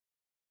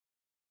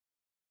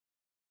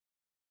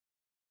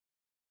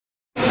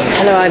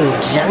Hello, I'm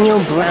Daniel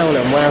Brown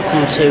and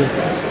welcome to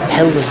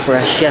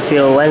Hillsborough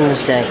Sheffield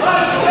Wednesday.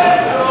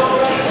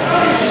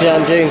 So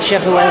I'm doing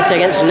Sheffield Wednesday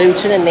against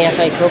Luton in the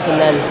FA Cup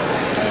and then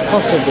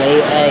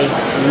possibly a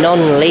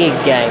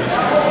non-league game,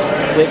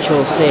 which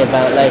we'll see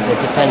about later,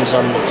 depends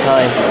on the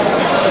time.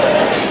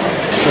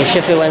 So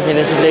Sheffield Wednesday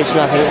versus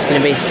Luton, I think it's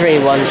going to be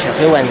 3-1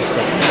 Sheffield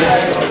Wednesday.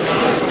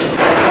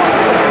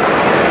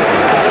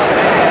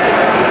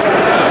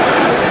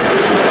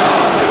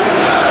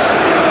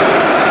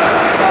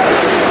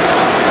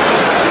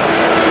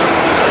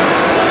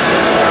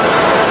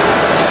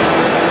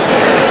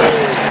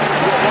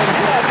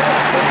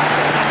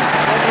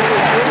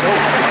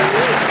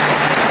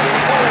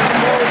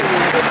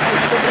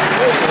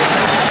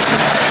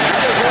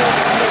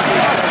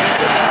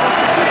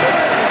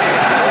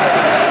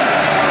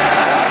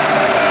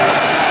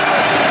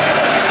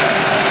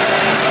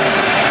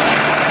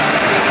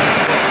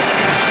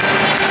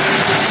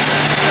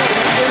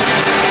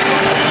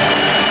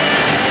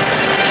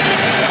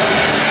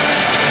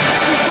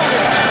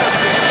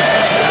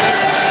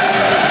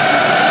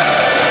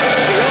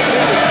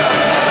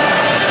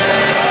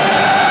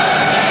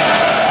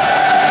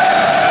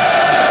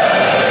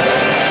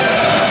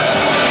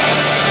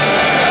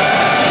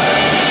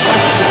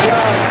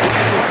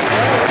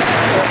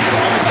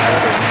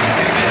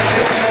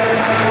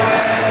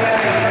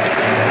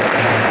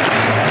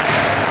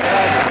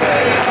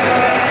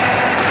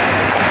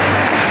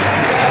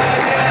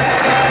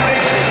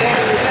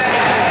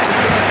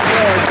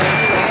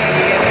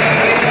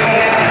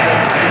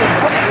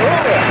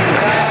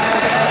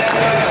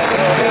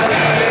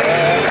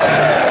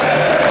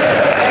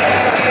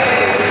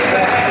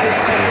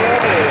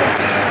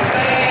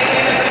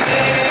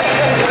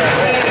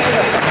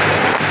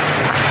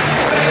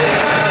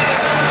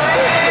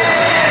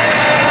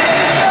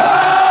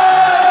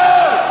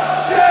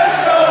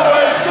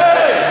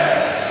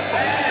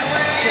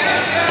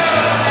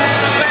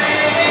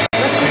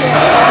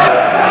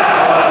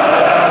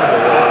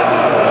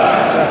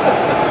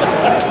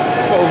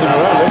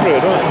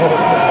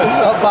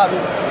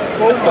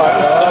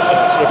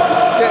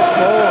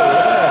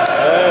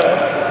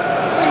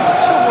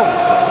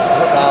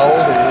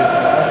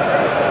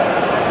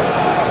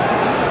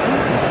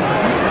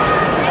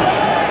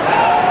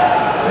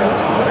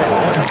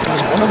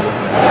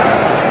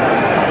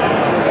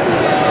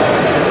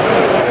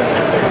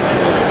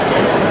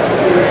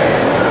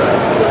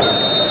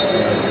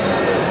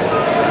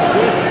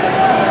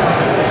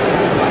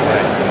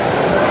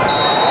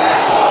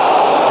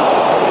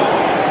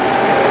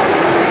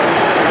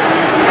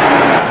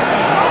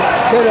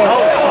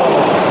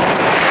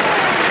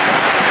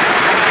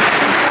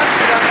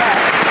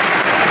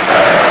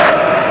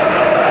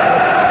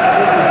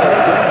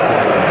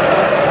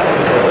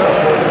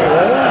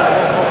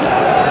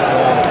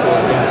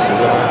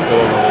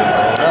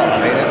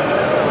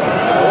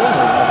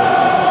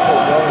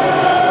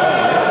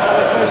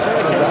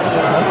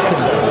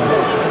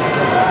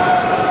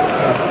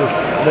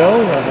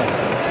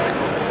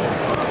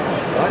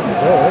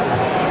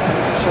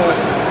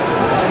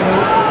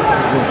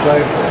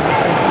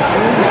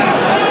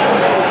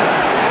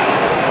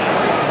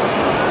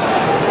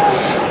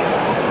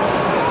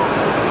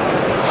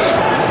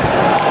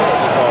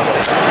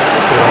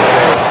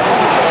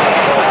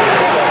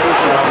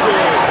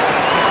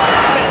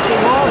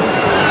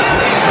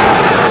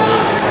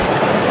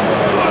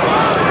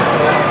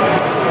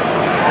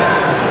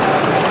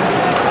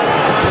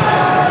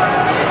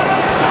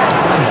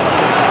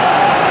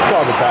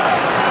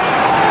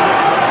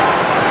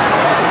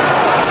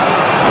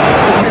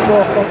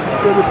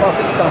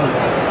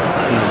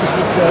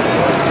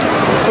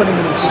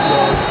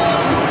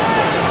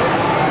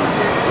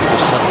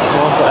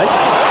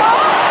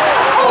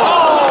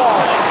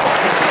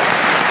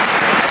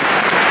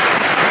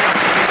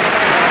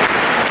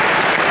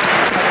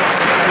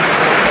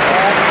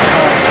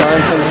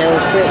 From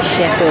Hillsborough,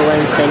 Sheffield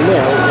Wednesday 0,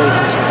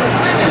 Luton Town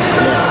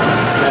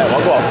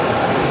 0.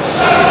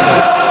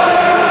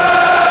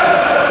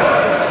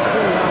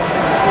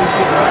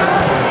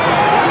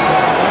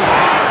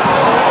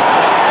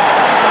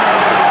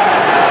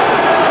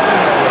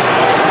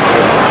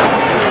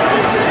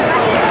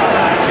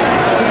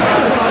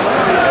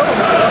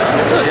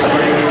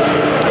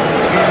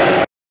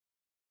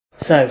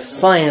 So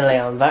finally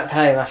I'm back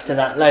home after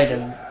that load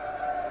of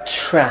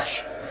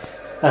trash,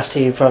 after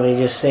you've probably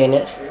just seen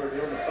it.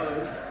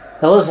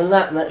 There wasn't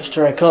that much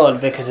to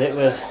record because it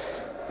was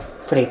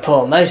pretty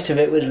poor. Most of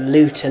it was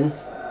Luton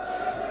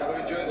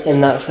in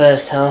that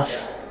first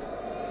half.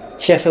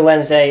 Sheffield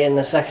Wednesday in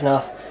the second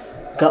half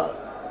got...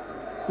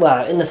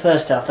 Well, in the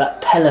first half that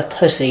Pella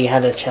Pussy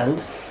had a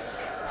chance,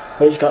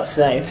 which got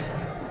saved.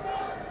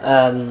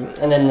 And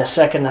in the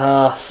second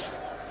half,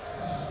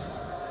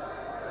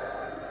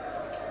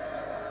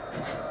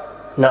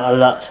 not a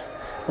lot.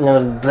 And there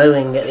was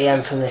booing at the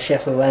end from the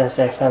Sheffield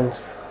Wednesday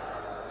fans.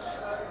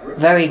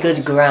 Very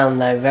good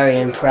ground though, very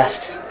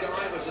impressed.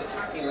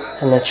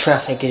 And the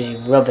traffic is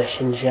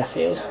rubbish in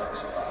Sheffield.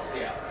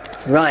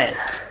 Ryan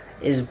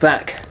is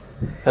back.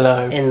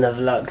 Hello. In the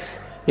vlogs.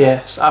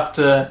 Yes,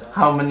 after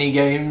how many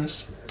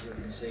games?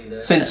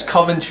 Since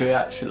Coventry,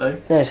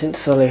 actually. No,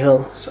 since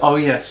Solihull. Oh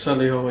yes,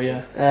 Solihull,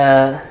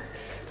 yeah.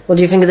 What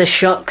do you think of the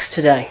shocks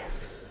today?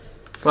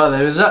 Well,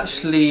 there was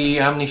actually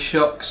how many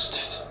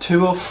shocks?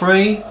 2 or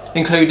 3,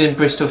 including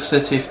Bristol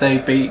City if they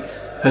beat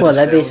Huddersfield. Well,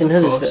 they're beating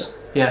Huddersfield.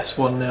 Yes,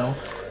 1-0.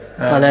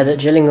 I know that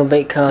Gillingham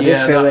beat Cardiff.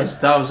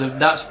 Yeah,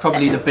 that's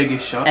probably the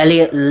biggest shock.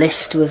 Elliot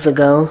List with the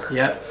goal.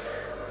 Yep.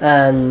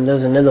 And there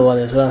was another one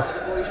as well.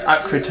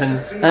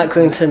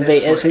 Accrington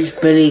beat Ipswich.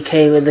 Billy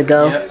Kay with the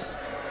goal. Yep.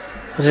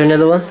 Was there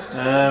another one?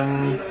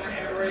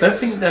 Don't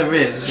think there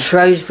is.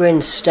 Shrewsbury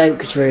and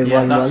Stoke drew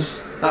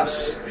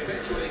 1-1.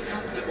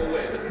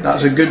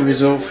 That's a good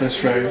result for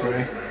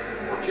Shrewsbury.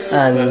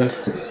 And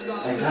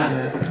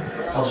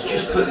I was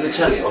just putting the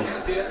telly on.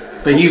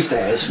 But you've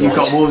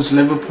got Wolves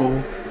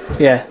Liverpool.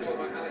 Yeah.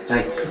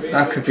 Hey,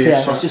 that could be a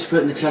I shot. was just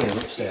putting the telly on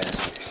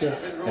upstairs.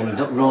 Yes. And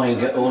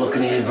Ryan, all I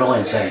can hear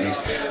Ryan saying is,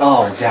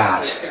 "Oh,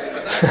 Dad."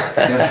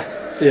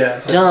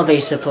 Yeah. Derby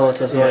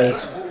supporters, yeah.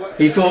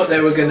 He thought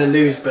they were going to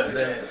lose, but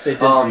they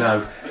didn't. Oh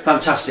no,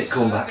 fantastic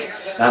comeback,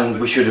 and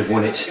we should have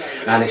won it.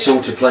 And it's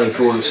all to play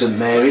for at St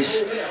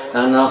Mary's,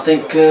 and I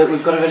think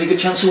we've got a very good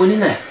chance of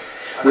winning there,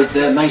 with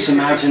Mason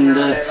Mount and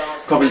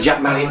probably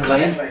Jack Marriott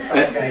playing.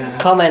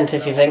 Comment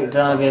if you think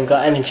Derby have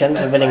got any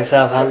chance of winning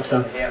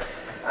Southampton.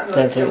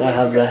 Don't think they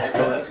have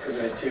there.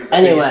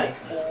 Anyway,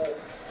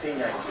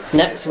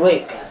 next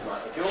week,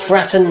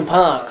 Fratton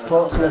Park,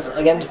 Portsmouth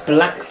against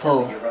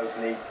Blackpool.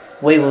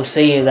 We will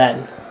see you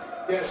then.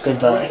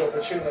 Goodbye.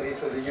 Put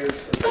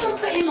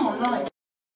him on, right.